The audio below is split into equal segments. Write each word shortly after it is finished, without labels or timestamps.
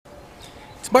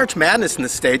It's March Madness in the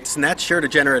States, and that's sure to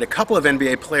generate a couple of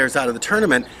NBA players out of the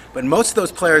tournament, but most of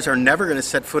those players are never going to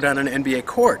set foot on an NBA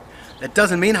court. That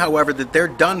doesn't mean, however, that they're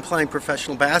done playing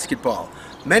professional basketball.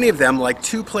 Many of them, like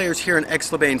two players here in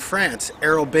Aix-les-Bains, France,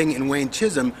 Erroyl Bing and Wayne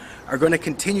Chism, are going to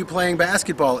continue playing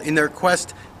basketball in their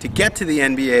quest to get to the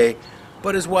NBA,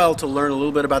 but as well to learn a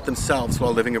little bit about themselves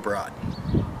while living abroad.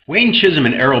 Wayne Chism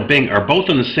and Erroyl Bing are both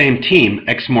on the same team,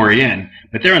 Aix-Maurienne,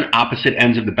 but they're on opposite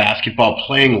ends of the basketball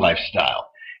playing lifestyle.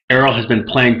 Erroyl has been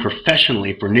playing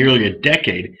professionally for nearly a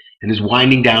decade and is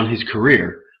winding down his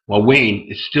career, while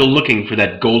Wayne is still looking for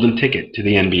that golden ticket to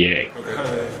the NBA.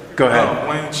 Okay. Go ahead.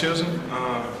 Wayne Chism,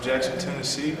 Jackson,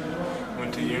 Tennessee.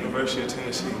 Went to the University of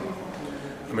Tennessee.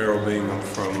 I'm Erroyl Bing. I'm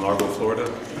from Largo, Florida.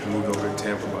 I moved over to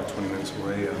Tampa about 20 minutes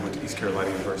away. I went to East Carolina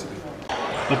University.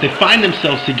 But they find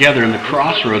themselves together in the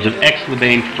crossroads of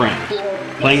Aix-les-Bains, France,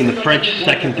 playing in the French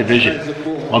 2nd Division.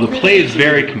 While the play is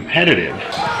very competitive,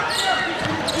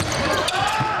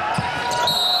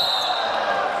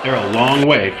 they're a long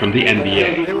way from the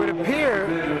NBA. It would appear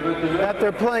that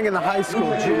they're playing in the high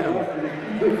school gym,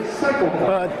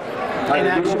 but in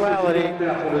actuality,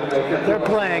 they're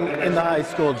playing in the high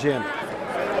school gym.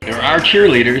 There are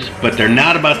cheerleaders, but they're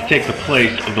not about to take the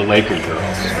place of the Lakers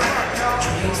girls.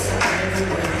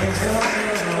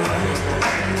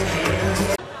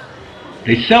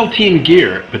 They sell team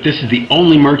gear, but this is the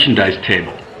only merchandise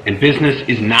table, and business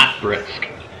is not brisk.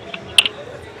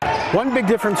 One big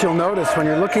difference you'll notice when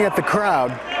you're looking at the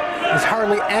crowd is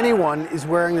hardly anyone is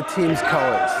wearing the team's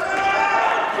colors.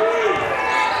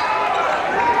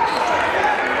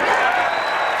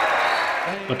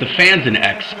 But the fans in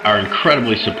Aix are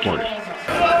incredibly supportive.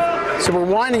 So we're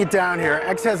winding it down here.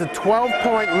 Aix has a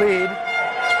 12-point lead,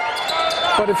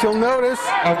 but if you'll notice,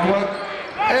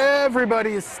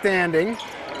 everybody is standing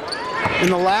in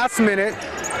the last minute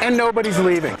and nobody's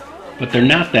leaving. But they're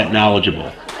not that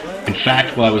knowledgeable. In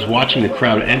fact, while I was watching the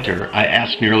crowd enter, I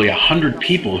asked nearly 100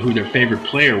 people who their favorite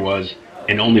player was,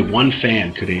 and only one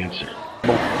fan could answer.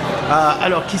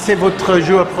 Alors, qui c'est votre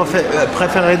joueur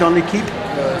préféré dans l'équipe?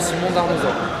 Simon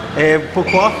Darnozan. Et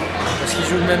pourquoi? Parce qu'il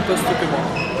joue le même poste que moi.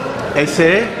 Et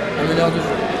c'est? Le meneur de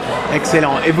jeu.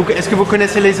 Excellent. Et est-ce que vous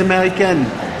connaissez les Américaines?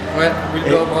 Ouais,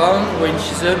 Wilbur Brown, Wayne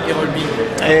Chism, Erroyl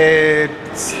Bing. Et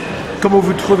comment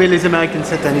vous trouvez les Américaines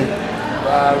cette année?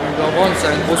 Wilbur Brown, c'est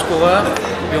un gros scoreur.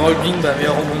 Erroyl Bing,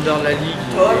 meilleur rebondeur de la ligue,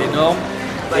 il est énorme.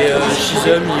 Et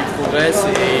Chism, il progresse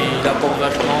et il apporte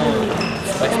vachement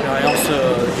son expérience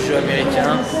du jeu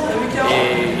américain.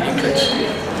 Et il est clutch.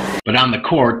 But on the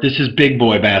court, this is big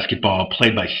boy basketball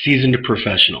played by seasoned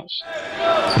professionals.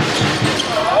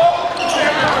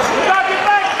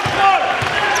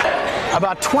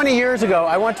 About 20 years ago,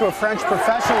 I went to a French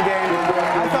professional game.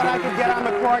 I thought I could get on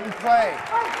the court and play.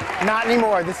 Not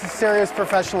anymore. This is serious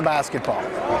professional basketball.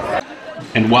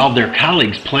 And while their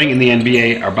colleagues playing in the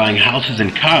NBA are buying houses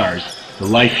and cars, the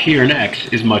life here in Aix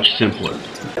is much simpler.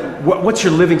 What's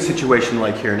your living situation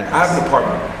like here in Aix? I have an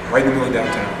apartment right in the middle of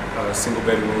downtown. Single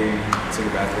bedroom,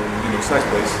 single bathroom. You know, it's a nice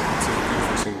place. It's a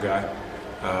beautiful single guy.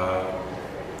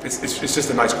 It's just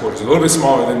a nice quarters. A little bit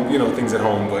smaller than, you know, things at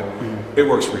home, but it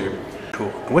works for you. Cool.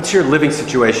 What's your living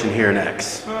situation here in Aix?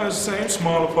 It's the same,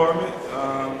 small apartment,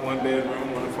 one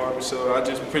bedroom, one apartment. So I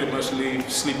just pretty much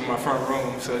sleep in my front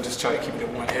room. So I just try to keep it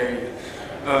in one area.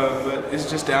 But it's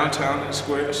just downtown in the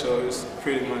square, so it's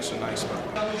pretty much a nice spot.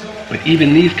 But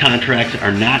even these contracts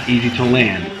are not easy to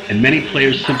land, and many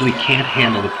players simply can't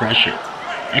handle the pressure.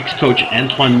 Ex-coach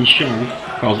Antoine Michon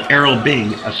calls Erroyl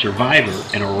Bing a survivor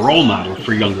and a role model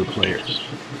for younger players.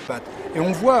 Et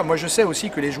on voit, moi je sais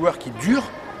aussi que les joueurs qui durent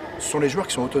sont les joueurs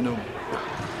qui sont autonomes.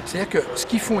 C'est-à-dire que ce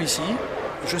qu'ils font ici,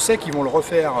 je sais qu'ils vont le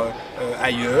refaire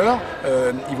ailleurs,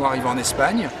 ils vont arriver en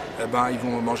Espagne, ils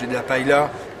vont manger de la paella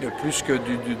plus que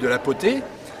de la potée,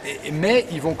 mais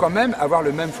ils vont quand même avoir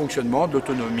le même fonctionnement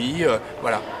d'autonomie,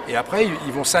 voilà. Et après,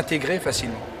 ils vont s'intégrer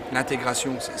facilement.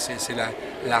 L'intégration, c'est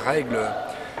la règle.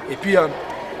 Et puis,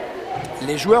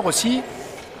 les joueurs aussi,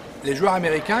 les joueurs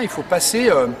américains, il faut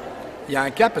passer, il y a un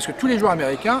cap, parce que tous les joueurs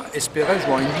américains espéraient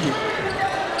jouer en NBA.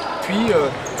 Puis,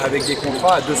 avec des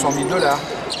contrats à 200 000 $.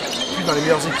 Puis dans les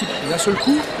meilleures équipes. D'un seul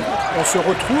coup, on se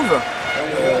retrouve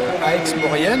à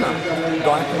Aix-Maurienne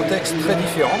dans un contexte très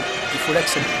différent. Il faut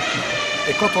l'accepter.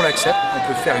 Et quand on l'accepte, on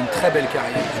peut faire une très belle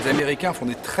carrière. Les Américains font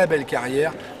des très belles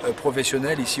carrières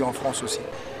professionnelles ici en France aussi.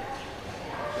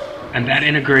 And that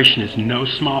integration is no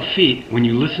small feat when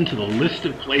you listen to the list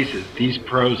of places these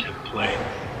pros have played.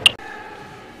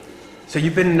 So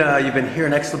you've been here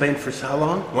in Aix-les-Bains for how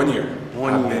long? 1 year.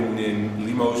 I've been in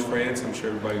Limoges, France. I'm sure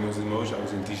everybody knows Limoges. I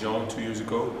was in Dijon 2 years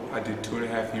ago. I did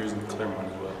 2.5 years in Clermont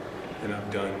as well. And I've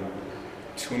done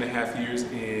 2.5 years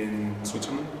in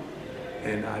Switzerland,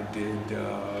 and I did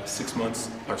 6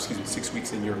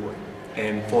 weeks in Uruguay,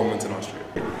 and 4 months in Austria.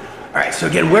 All right, so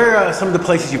again, where are some of the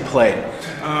places you played?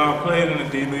 I played in the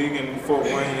D-League in Fort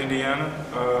Wayne, Indiana.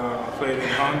 I played in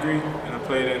Hungary, and I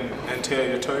played in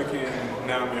Antalya, Turkey, and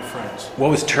now I'm in France. What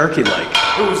was Turkey like?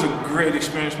 It was a great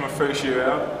experience my first year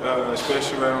out,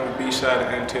 especially right on the beach side of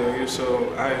Antalya,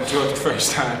 so I enjoyed the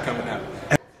first time coming out.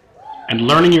 And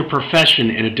learning your profession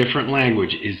in a different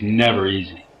language is never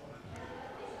easy.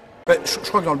 Je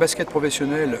crois que dans le basket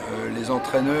professionnel, les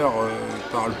entraîneurs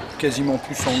parlent quasiment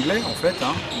plus anglais en fait,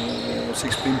 hein. On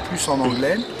s'exprime plus en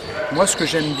anglais. Moi ce que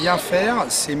j'aime bien faire,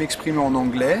 c'est m'exprimer en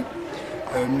anglais,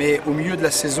 mais au milieu de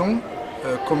la saison,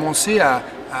 commencer à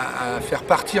faire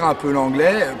partir un peu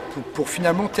l'anglais pour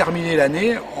finalement terminer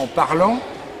l'année en parlant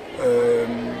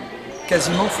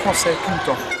quasiment français tout le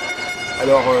temps.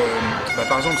 Alors,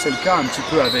 par exemple, c'est le cas un petit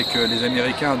peu avec les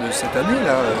Américains de cette année,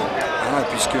 là,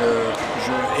 puisque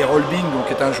Erroyl Bing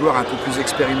donc, est un joueur un peu plus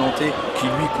expérimenté qui,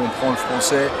 lui, comprend le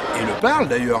français et le parle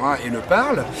d'ailleurs,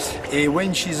 et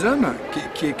Wayne Chism,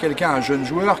 qui est quelqu'un, un jeune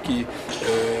joueur qui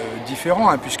est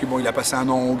différent, puisque bon, il a passé un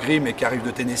an en Hongrie, mais qui arrive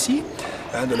de Tennessee,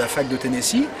 de la fac de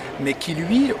Tennessee, mais qui,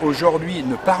 lui, aujourd'hui,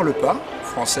 ne parle pas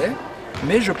français,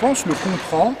 mais je pense le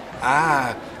comprend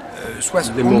à...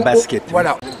 de mon basket.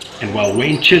 Voilà. And while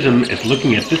Wayne Chism is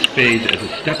looking at this phase as a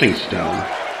stepping stone,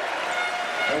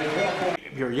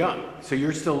 You're young, so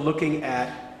you're still looking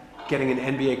at getting an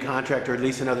NBA contract or at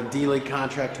least another D-League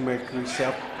contract to make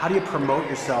yourself. How do you promote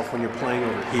yourself when you're playing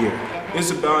over here? It's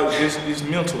about, it's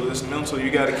mental. It's mental. You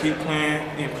got to keep playing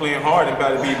and playing hard and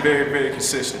got to be very, very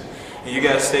consistent. And you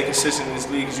got to stay consistent in this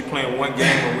league because you're playing one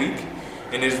game a week.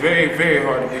 And it's very, very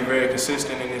hard to be very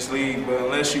consistent in this league, but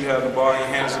unless you have the ball in your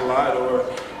hands a lot or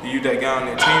you that guy on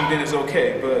that team, then it's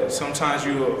okay. But sometimes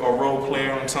you're a role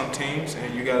player on some teams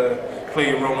and you gotta play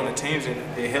your role on the teams and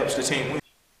it helps the team win.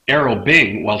 Erroyl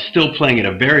Bing, while still playing at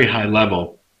a very high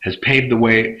level, has paved the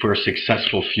way for a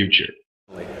successful future.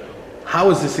 How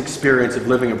is this experience of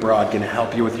living abroad going to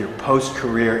help you with your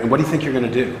post-career, and what do you think you're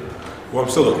going to do? Well, I'm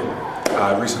still looking.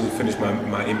 I recently finished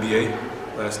my MBA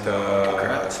last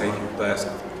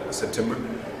September,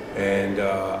 and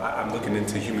I'm looking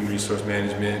into human resource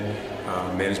management,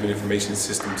 management information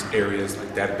systems areas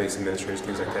like database administration,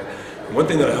 things like that. And one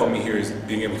thing that'll help me here is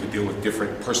being able to deal with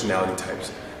different personality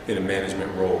types in a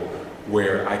management role,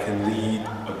 where I can lead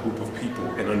a group of people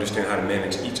and understand how to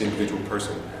manage each individual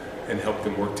person and help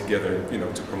them work together,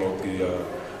 to promote the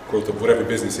growth of whatever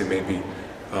business it may be,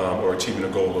 or achieving a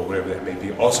goal or whatever that may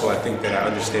be. Also, I think that I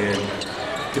understand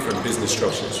different business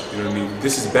structures. You know what I mean?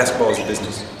 This is basketball as a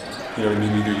business. You know what I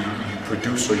mean? Either you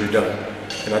produce or you're done.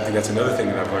 And I think that's another thing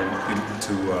that I've learned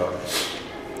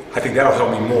I think that'll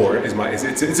help me more. It's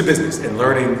a business, and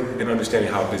learning and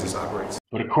understanding how a business operates.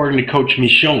 But according to Coach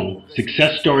Michon,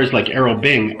 success stories like Erroyl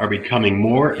Bing are becoming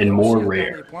more and more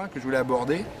rare. Le point que je voulais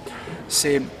aborder,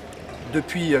 c'est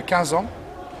depuis 15 ans,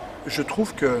 je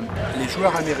trouve que les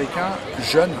joueurs américains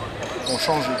jeunes ont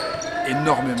changé,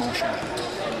 énormément changé.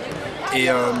 Et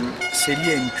c'est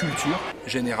lié à une culture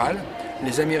générale.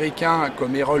 Les Américains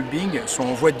comme Erroyl Bing sont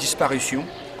en voie de disparition.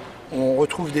 On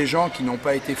retrouve des gens qui n'ont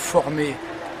pas été formés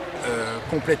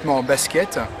complètement en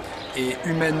basket, et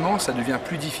humainement ça devient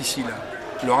plus difficile.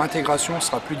 Leur intégration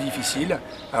sera plus difficile.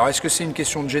 Alors est-ce que c'est une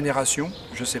question de génération?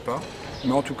 Je ne sais pas.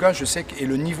 Mais en tout cas, je sais que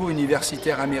le niveau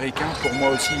universitaire américain, pour moi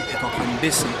aussi, est en train de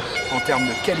baisser en termes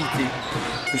de qualité,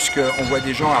 puisqu'on voit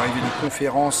des gens arriver de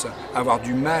conférences avoir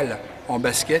du mal en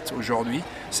basket aujourd'hui.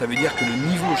 Ça veut dire que le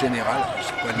niveau général,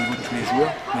 c'est pas le niveau de tous les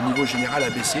joueurs, le niveau général a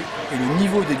baissé, et le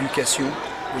niveau d'éducation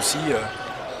aussi,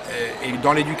 et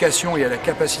dans l'éducation il y a la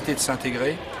capacité de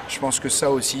s'intégrer. Je pense que ça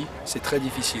aussi, c'est très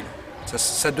difficile.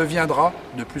 Ça deviendra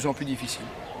de plus en plus difficile.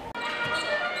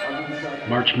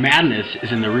 March Madness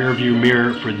is in the rearview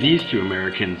mirror for these two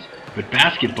Americans, but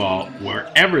basketball,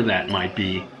 wherever that might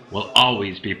be, will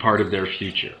always be part of their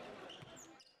future.